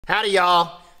Howdy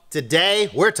y'all.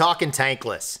 Today we're talking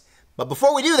tankless. But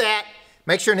before we do that,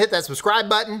 make sure and hit that subscribe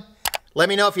button. Let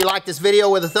me know if you like this video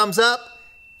with a thumbs up,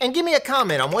 and give me a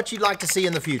comment on what you'd like to see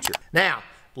in the future. Now,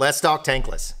 let's talk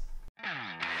tankless.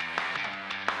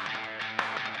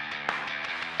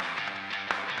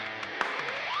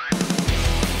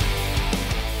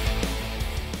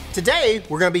 Today,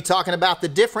 we're going to be talking about the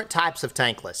different types of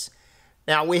tankless.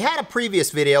 Now, we had a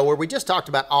previous video where we just talked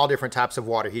about all different types of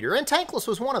water heater, and tankless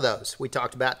was one of those. We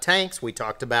talked about tanks, we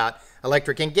talked about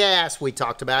electric and gas, we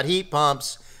talked about heat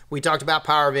pumps, we talked about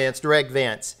power vents, direct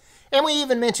vents, and we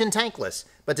even mentioned tankless.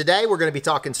 But today, we're going to be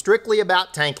talking strictly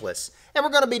about tankless, and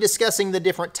we're going to be discussing the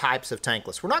different types of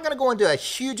tankless. We're not going to go into a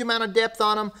huge amount of depth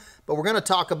on them, but we're going to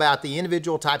talk about the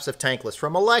individual types of tankless,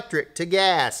 from electric to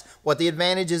gas, what the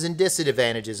advantages and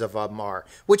disadvantages of them are,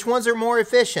 which ones are more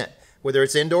efficient, whether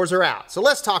it's indoors or out. So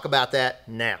let's talk about that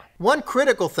now. One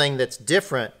critical thing that's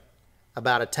different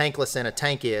about a tankless and a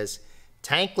tank is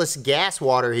tankless gas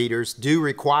water heaters do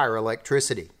require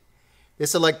electricity.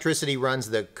 This electricity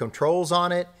runs the controls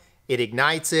on it, it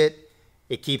ignites it,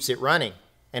 it keeps it running,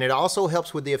 and it also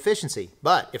helps with the efficiency.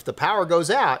 But if the power goes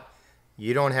out,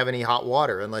 you don't have any hot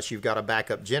water unless you've got a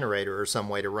backup generator or some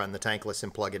way to run the tankless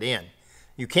and plug it in.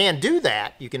 You can do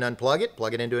that. You can unplug it,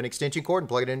 plug it into an extension cord, and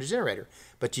plug it into a generator.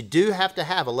 But you do have to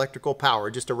have electrical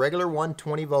power, just a regular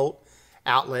 120-volt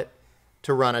outlet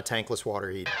to run a tankless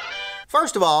water heater.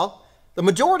 First of all, the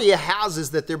majority of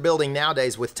houses that they're building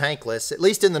nowadays with tankless, at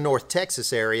least in the North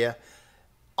Texas area,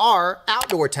 are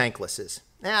outdoor tanklesses.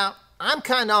 Now, I'm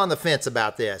kind of on the fence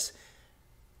about this.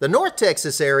 The North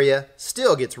Texas area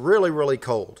still gets really, really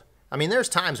cold. I mean, there's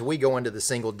times we go into the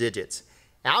single digits.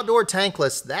 Outdoor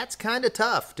tankless, that's kind of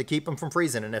tough to keep them from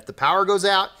freezing. And if the power goes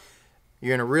out,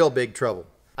 you're in a real big trouble.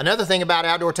 Another thing about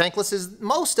outdoor tankless is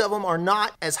most of them are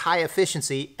not as high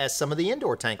efficiency as some of the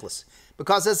indoor tankless.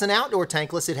 Because as an outdoor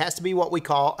tankless, it has to be what we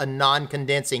call a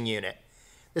non-condensing unit.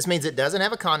 This means it doesn't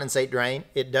have a condensate drain.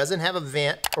 It doesn't have a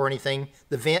vent or anything.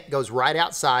 The vent goes right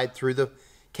outside through the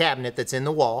cabinet that's in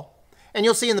the wall. And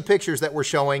you'll see in the pictures that we're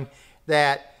showing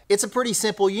that it's a pretty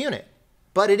simple unit.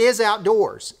 But it is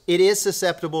outdoors. It is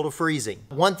susceptible to freezing.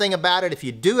 One thing about it, if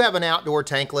you do have an outdoor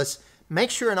tankless, make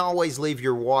sure and always leave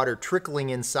your water trickling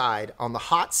inside on the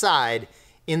hot side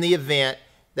in the event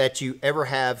that you ever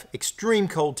have extreme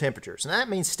cold temperatures. And that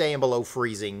means staying below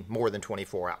freezing more than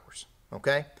 24 hours,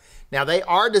 okay? Now, they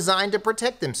are designed to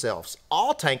protect themselves.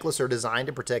 All tankless are designed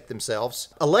to protect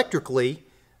themselves electrically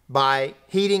by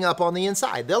heating up on the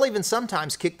inside. They'll even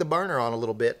sometimes kick the burner on a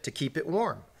little bit to keep it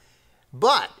warm.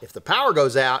 But if the power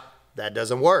goes out, that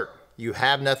doesn't work. You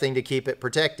have nothing to keep it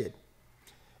protected.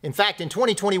 In fact, in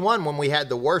 2021, when we had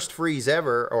the worst freeze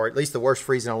ever, or at least the worst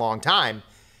freeze in a long time,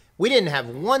 we didn't have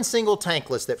one single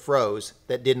tankless that froze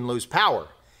that didn't lose power.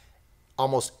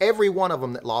 Almost every one of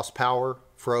them that lost power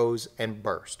froze and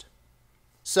burst.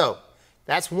 So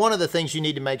that's one of the things you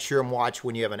need to make sure and watch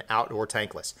when you have an outdoor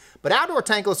tankless. But outdoor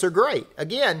tankless are great.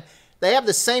 Again, they have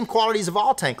the same qualities of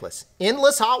all tankless.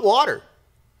 Endless hot water.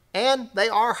 And they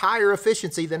are higher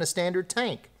efficiency than a standard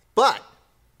tank. But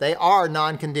they are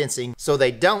non-condensing, so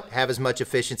they don't have as much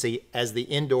efficiency as the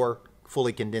indoor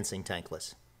fully condensing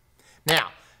tankless.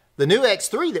 Now, the new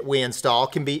X3 that we install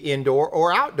can be indoor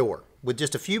or outdoor. With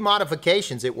just a few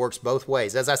modifications, it works both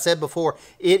ways. As I said before,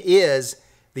 it is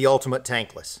the ultimate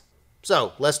tankless.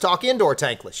 So let's talk indoor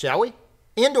tankless, shall we?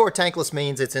 Indoor tankless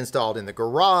means it's installed in the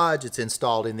garage, it's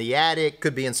installed in the attic,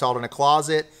 could be installed in a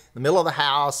closet, the middle of the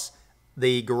house,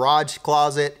 the garage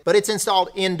closet, but it's installed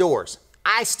indoors.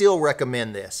 I still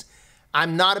recommend this.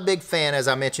 I'm not a big fan, as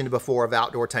I mentioned before, of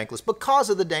outdoor tankless because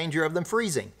of the danger of them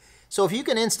freezing. So if you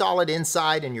can install it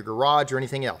inside in your garage or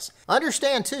anything else.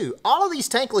 Understand too, all of these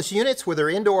tankless units, whether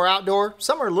indoor or outdoor,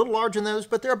 some are a little larger than those,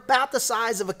 but they're about the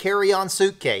size of a carry-on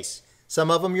suitcase. Some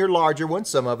of them your larger ones,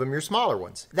 some of them your smaller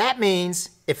ones. That means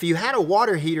if you had a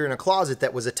water heater in a closet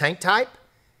that was a tank type,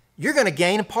 you're gonna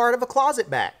gain a part of a closet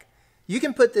back. You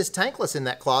can put this tankless in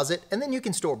that closet, and then you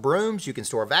can store brooms, you can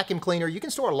store a vacuum cleaner, you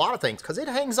can store a lot of things because it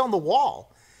hangs on the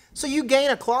wall. So you gain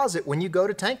a closet when you go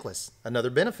to tankless. Another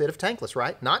benefit of tankless,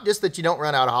 right? Not just that you don't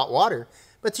run out of hot water,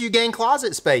 but you gain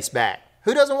closet space back.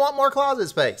 Who doesn't want more closet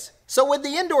space? So with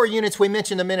the indoor units we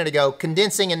mentioned a minute ago,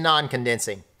 condensing and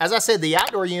non-condensing. As I said, the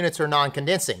outdoor units are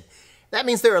non-condensing. That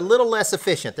means they're a little less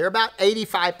efficient. They're about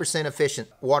 85% efficient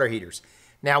water heaters.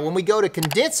 Now, when we go to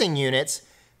condensing units,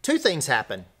 two things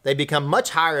happen. They become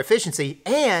much higher efficiency,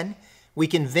 and we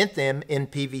can vent them in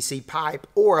PVC pipe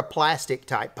or a plastic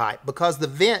type pipe because the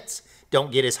vents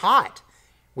don't get as hot.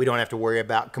 We don't have to worry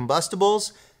about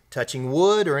combustibles, touching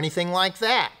wood, or anything like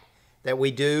that. that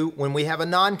we do when we have a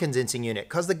non-condensing unit,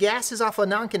 because the gases off a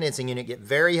non-condensing unit get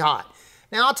very hot.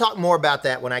 Now, I'll talk more about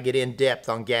that when I get in depth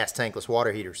on gas tankless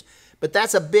water heaters, but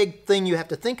that's a big thing you have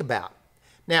to think about.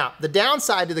 Now, the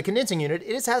downside to the condensing unit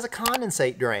is it has a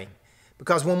condensate drain,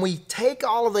 because when we take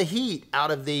all of the heat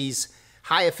out of these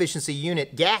high efficiency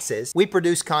unit gases, we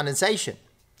produce condensation.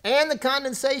 And the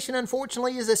condensation,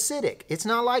 unfortunately, is acidic. It's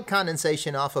not like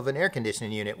condensation off of an air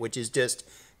conditioning unit, which is just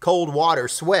cold water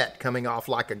sweat coming off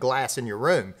like a glass in your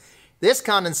room. This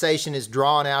condensation is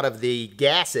drawn out of the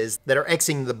gases that are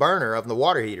exiting the burner of the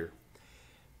water heater.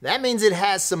 That means it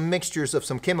has some mixtures of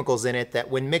some chemicals in it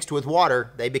that when mixed with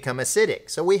water, they become acidic.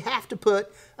 So we have to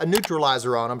put a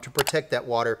neutralizer on them to protect that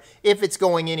water if it's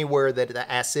going anywhere that the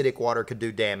acidic water could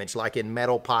do damage, like in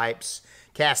metal pipes,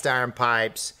 cast iron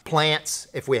pipes, plants,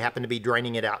 if we happen to be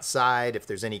draining it outside, if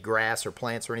there's any grass or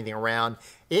plants or anything around,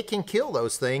 it can kill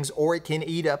those things or it can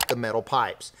eat up the metal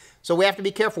pipes. So we have to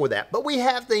be careful with that. But we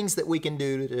have things that we can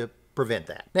do to prevent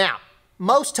that. Now,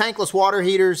 most tankless water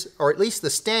heaters, or at least the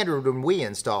standard one we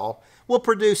install, will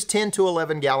produce 10 to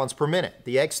 11 gallons per minute.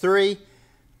 The X3,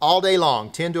 all day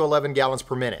long, 10 to 11 gallons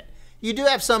per minute. You do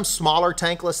have some smaller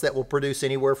tankless that will produce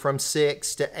anywhere from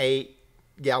 6 to 8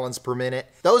 gallons per minute.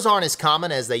 Those aren't as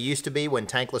common as they used to be when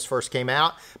tankless first came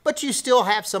out, but you still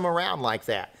have some around like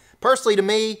that. Personally, to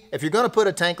me, if you're going to put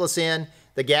a tankless in,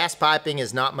 the gas piping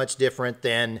is not much different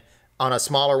than on a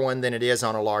smaller one than it is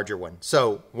on a larger one.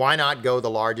 So why not go the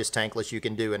largest tankless you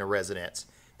can do in a residence?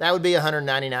 That would be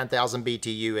 199,000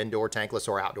 BTU indoor tankless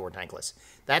or outdoor tankless.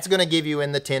 That's going to give you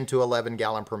in the 10 to 11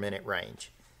 gallon per minute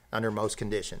range under most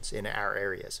conditions in our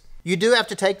areas. You do have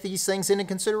to take these things into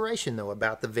consideration though,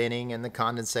 about the venting and the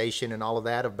condensation and all of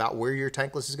that, about where your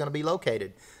tankless is going to be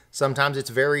located. Sometimes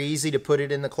it's very easy to put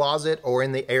it in the closet or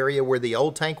in the area where the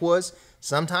old tank was.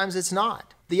 Sometimes it's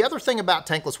not. The other thing about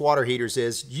tankless water heaters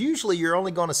is usually you're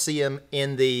only going to see them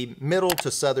in the middle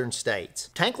to southern states.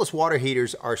 Tankless water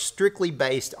heaters are strictly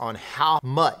based on how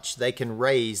much they can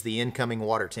raise the incoming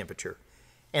water temperature.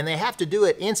 And they have to do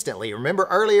it instantly. Remember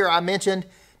earlier I mentioned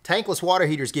tankless water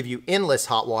heaters give you endless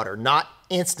hot water, not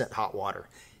instant hot water.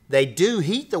 They do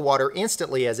heat the water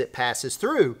instantly as it passes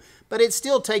through, but it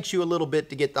still takes you a little bit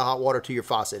to get the hot water to your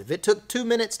faucet. If it took 2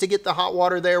 minutes to get the hot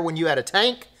water there when you had a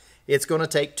tank, it's going to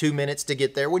take 2 minutes to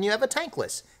get there when you have a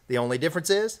tankless. The only difference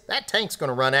is that tank's going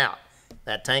to run out.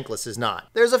 That tankless is not.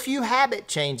 There's a few habit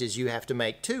changes you have to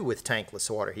make too with tankless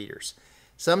water heaters.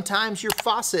 Sometimes your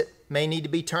faucet may need to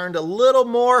be turned a little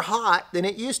more hot than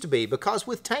it used to be, because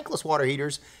with tankless water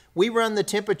heaters, we run the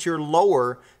temperature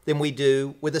lower than we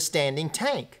do with a standing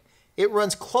tank. It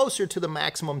runs closer to the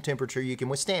maximum temperature you can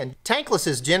withstand.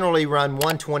 Tanklesses generally run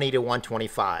 120 to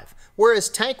 125, whereas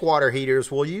tank water heaters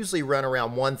will usually run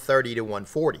around 130 to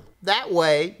 140. That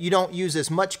way, you don't use as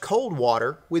much cold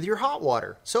water with your hot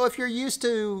water. So if you're used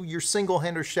to your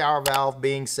single-hander shower valve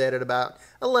being set at about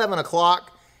 11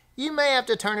 o'clock, you may have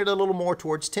to turn it a little more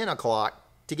towards 10 o'clock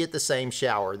to get the same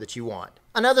shower that you want.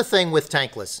 Another thing with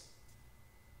tankless,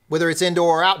 whether it's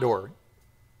indoor or outdoor,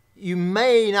 you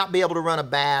may not be able to run a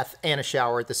bath and a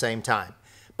shower at the same time.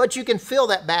 But you can fill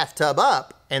that bathtub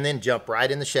up and then jump right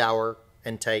in the shower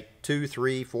and take 2,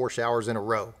 3, 4 showers in a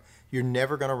row. You're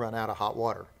never going to run out of hot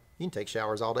water. You can take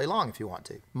showers all day long if you want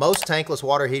to. Most tankless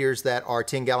water heaters that are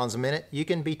 10 gallons a minute, you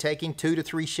can be taking 2 to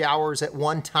 3 showers at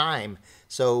one time.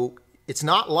 So it's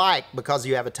not like because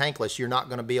you have a tankless, you're not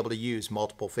going to be able to use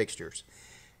multiple fixtures.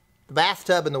 The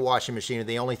bathtub and the washing machine are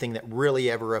the only thing that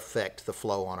really ever affect the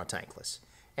flow on a tankless.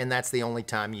 And that's the only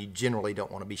time you generally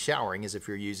don't want to be showering, is if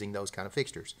you're using those kind of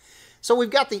fixtures. So we've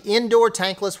got the indoor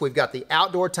tankless, we've got the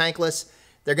outdoor tankless.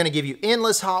 They're going to give you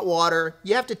endless hot water.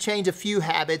 You have to change a few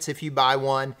habits if you buy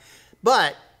one.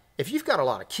 But if you've got a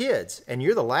lot of kids and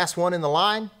you're the last one in the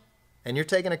line and you're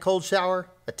taking a cold shower,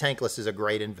 a tankless is a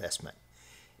great investment.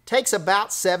 It takes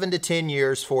about 7 to 10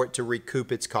 years for it to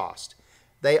recoup its cost.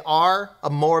 They are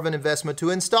more of an investment to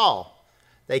install.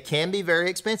 They can be very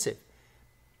expensive,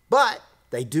 but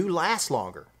they do last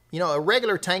longer. You know, a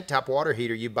regular tank top water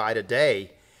heater you buy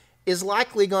today is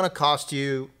likely going to cost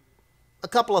you a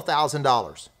couple of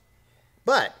 $1,000s.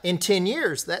 But in 10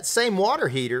 years, that same water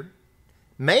heater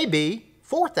may be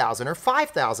 $4,000 or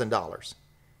 $5,000,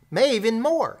 may even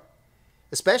more.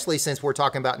 Especially since we're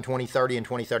talking about in 2030 and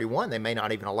 2031, they may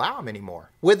not even allow them anymore.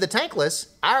 With the tankless,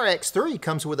 our X3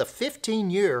 comes with a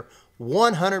 15-year,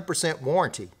 100%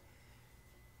 warranty.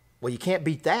 Well, you can't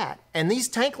beat that. And these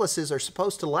tanklesses are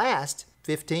supposed to last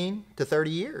 15 to 30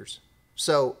 years.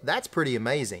 So that's pretty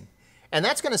amazing. And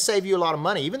that's going to save you a lot of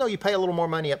money. Even though you pay a little more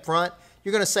money up front,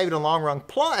 you're going to save it in the long run.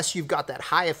 Plus, you've got that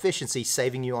high efficiency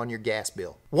saving you on your gas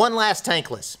bill. One last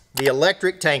tankless, the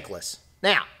electric tankless.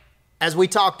 Now, As we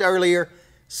talked earlier,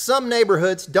 some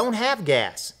neighborhoods don't have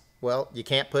gas. Well, you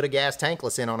can't put a gas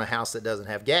tankless in on a house that doesn't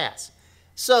have gas.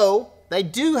 So they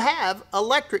do have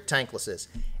electric tanklesses.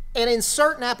 And in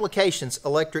certain applications,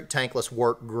 electric tankless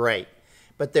work great,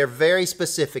 but they're very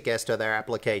specific as to their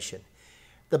application.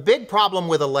 The big problem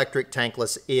with electric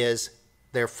tankless is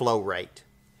their flow rate.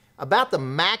 About the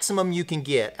maximum you can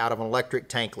get out of an electric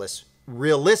tankless,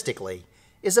 realistically,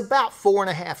 is about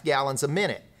 4.5 gallons a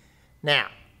minute. Now,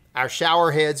 our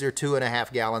shower heads are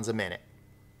 2.5 gallons a minute.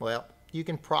 Well, you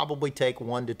can probably take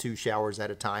 1 to 2 showers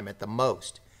at a time at the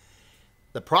most.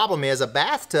 The problem is a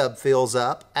bathtub fills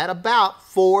up at about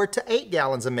 4 to 8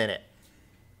 gallons a minute.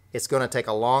 It's going to take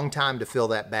a long time to fill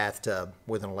that bathtub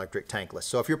with an electric tankless.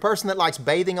 So if you're a person that likes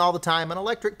bathing all the time, an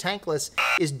electric tankless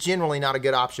is generally not a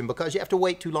good option because you have to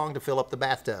wait too long to fill up the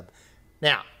bathtub.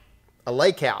 Now, a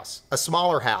lake house, a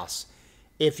smaller house,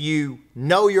 if you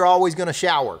know you're always going to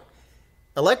shower,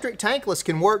 electric tankless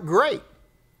can work great.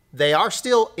 They are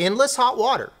still endless hot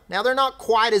water. Now, they're not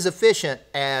quite as efficient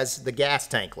as the gas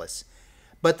tankless,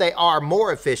 but they are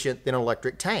more efficient than an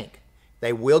electric tank.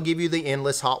 They will give you the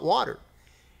endless hot water.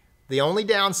 The only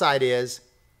downside is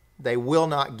they will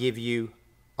not give you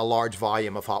a large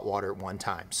volume of hot water at one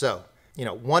time. So,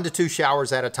 1 to 2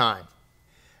 showers at a time.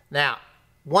 Now,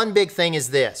 one big thing is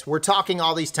this. We're talking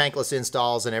all these tankless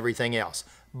installs and everything else,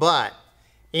 but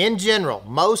in general,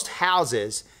 most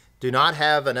houses do not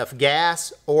have enough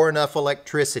gas or enough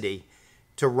electricity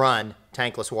to run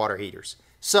tankless water heaters.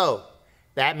 So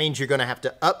that means you're going to have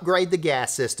to upgrade the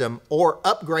gas system or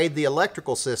upgrade the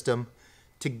electrical system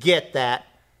to get that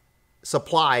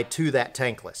supply to that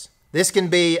tankless. This can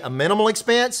be a minimal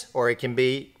expense or it can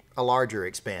be a larger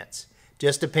expense,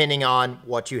 just depending on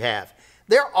what you have.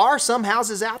 There are some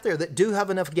houses out there that do have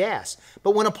enough gas,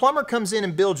 but when a plumber comes in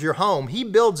and builds your home, he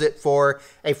builds it for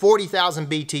a 40,000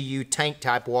 BTU tank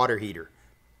type water heater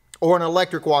or an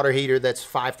electric water heater that's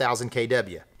 5,000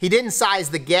 kW. He didn't size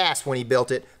the gas when he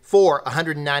built it for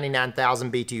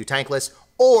 199,000 BTU tankless,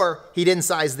 or he didn't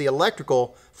size the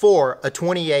electrical for a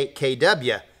 28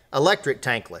 kW electric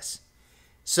tankless.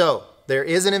 So there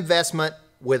is an investment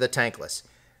with a tankless.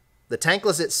 The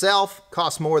tankless itself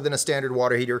costs more than a standard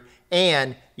water heater,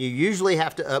 and you usually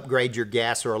have to upgrade your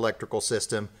gas or electrical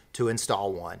system to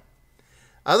install one.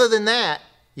 Other than that,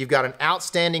 you've got an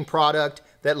outstanding product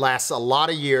that lasts a lot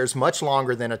of years, much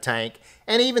longer than a tank,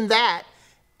 and even that,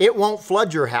 it won't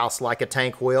flood your house like a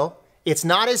tank will. It's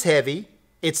not as heavy,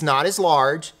 it's not as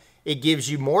large, it gives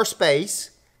you more space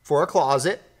for a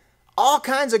closet, all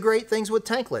kinds of great things with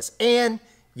tankless, and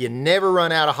you never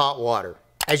run out of hot water.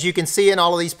 As you can see in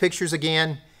all of these pictures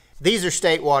again, these are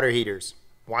state water heaters.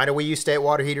 Why do we use state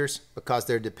water heaters? Because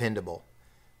they're dependable.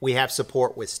 We have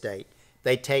support with state.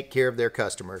 They take care of their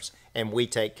customers, and we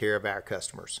take care of our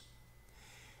customers.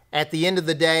 At the end of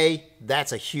the day,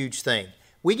 that's a huge thing.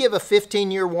 We give a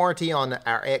 15-year warranty on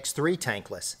our X3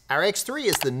 tankless. Our X3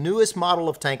 is the newest model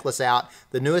of tankless out,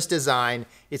 the newest design.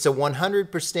 It's a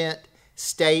 100%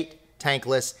 state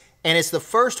tankless, and it's the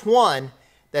first one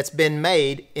that's been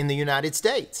made in the United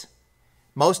States.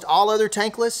 Most all other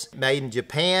tankless made in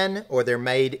Japan or they're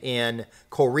made in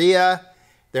Korea.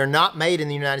 They're not made in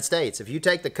the United States. If you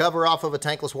take the cover off of a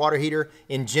tankless water heater,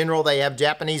 in general they have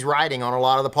Japanese writing on a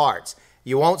lot of the parts.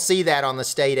 You won't see that on the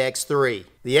state X3.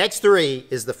 The X3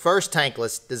 is the first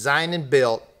tankless designed and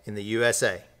built in the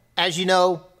USA. As you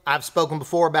know, I've spoken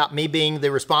before about me being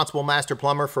the responsible master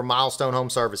plumber for Milestone Home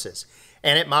Services.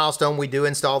 And at Milestone, we do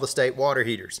install the state water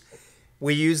heaters.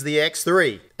 We use the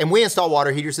X3, and we install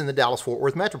water heaters in the Dallas-Fort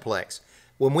Worth Metroplex.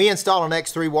 When we install an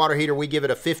X3 water heater, we give it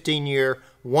a 15-year,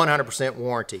 100%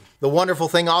 warranty. The wonderful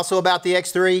thing also about the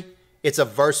X3, it's a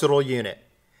versatile unit.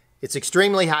 It's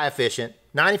extremely high efficient.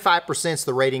 95% is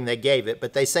the rating they gave it,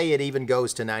 but they say it even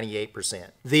goes to 98%.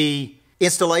 The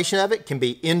installation of it can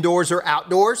be indoors or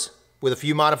outdoors with a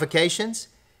few modifications.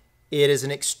 It is an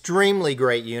extremely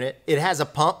great unit. It has a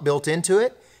pump built into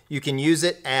it. You can use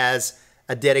it as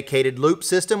a dedicated loop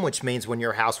system, which means when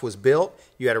your house was built,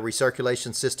 you had a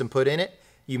recirculation system put in it.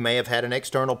 You may have had an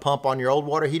external pump on your old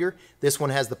water heater. This one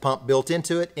has the pump built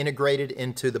into it, integrated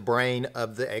into the brain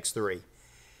of the X3.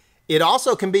 It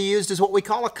also can be used as what we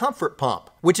call a comfort pump,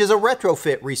 which is a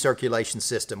retrofit recirculation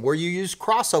system where you use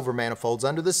crossover manifolds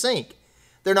under the sink.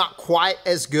 They're not quite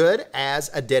as good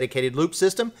as a dedicated loop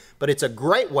system, but it's a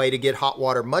great way to get hot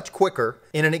water much quicker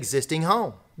in an existing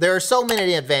home. There are so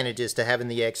many advantages to having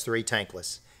the X3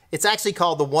 tankless. It's actually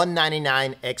called the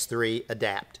 199 X3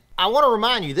 Adapt. I want to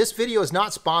remind you, this video is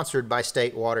not sponsored by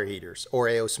State Water Heaters or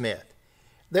A.O. Smith.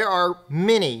 There are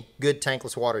many good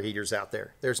tankless water heaters out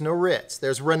there. There's No Ritz,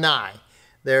 there's Renai,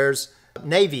 there's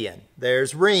Navian,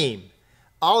 there's Rheem.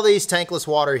 All of these tankless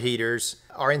water heaters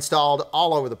are installed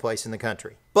all over the place in the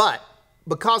country. But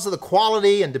because of the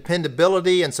quality and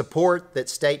dependability and support that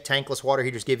state tankless water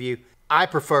heaters give you, I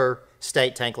prefer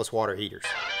state tankless water heaters.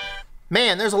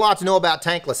 Man, there's a lot to know about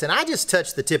tankless, and I just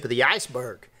touched the tip of the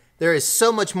iceberg. There is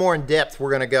so much more in depth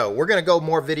we're going to go. We're going to go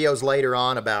more videos later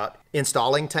on about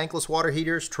installing tankless water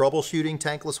heaters, troubleshooting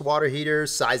tankless water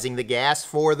heaters, sizing the gas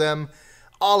for them,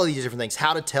 all of these different things,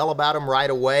 how to tell about them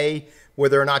right away,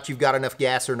 whether or not you've got enough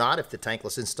gas or not, if the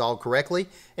tankless is installed correctly.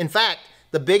 In fact,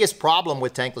 the biggest problem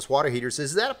with tankless water heaters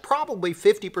is that probably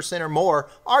 50% or more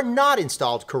are not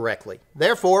installed correctly.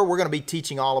 Therefore, we're going to be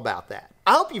teaching all about that.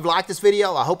 I hope you've liked this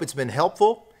video. I hope it's been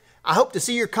helpful. I hope to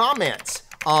see your comments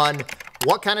on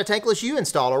what kind of tankless you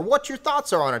install or what your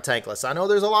thoughts are on a tankless. I know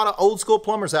there's a lot of old school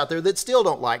plumbers out there that still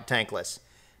don't like tankless,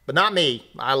 but not me.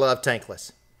 I love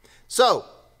tankless. So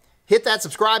hit that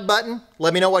subscribe button.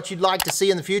 Let me know what you'd like to see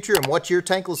in the future and what your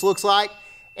tankless looks like.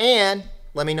 And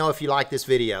let me know if you like this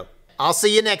video. I'll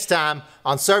see you next time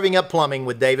on Serving Up Plumbing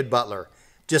with David Butler.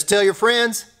 Just tell your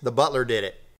friends the Butler did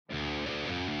it.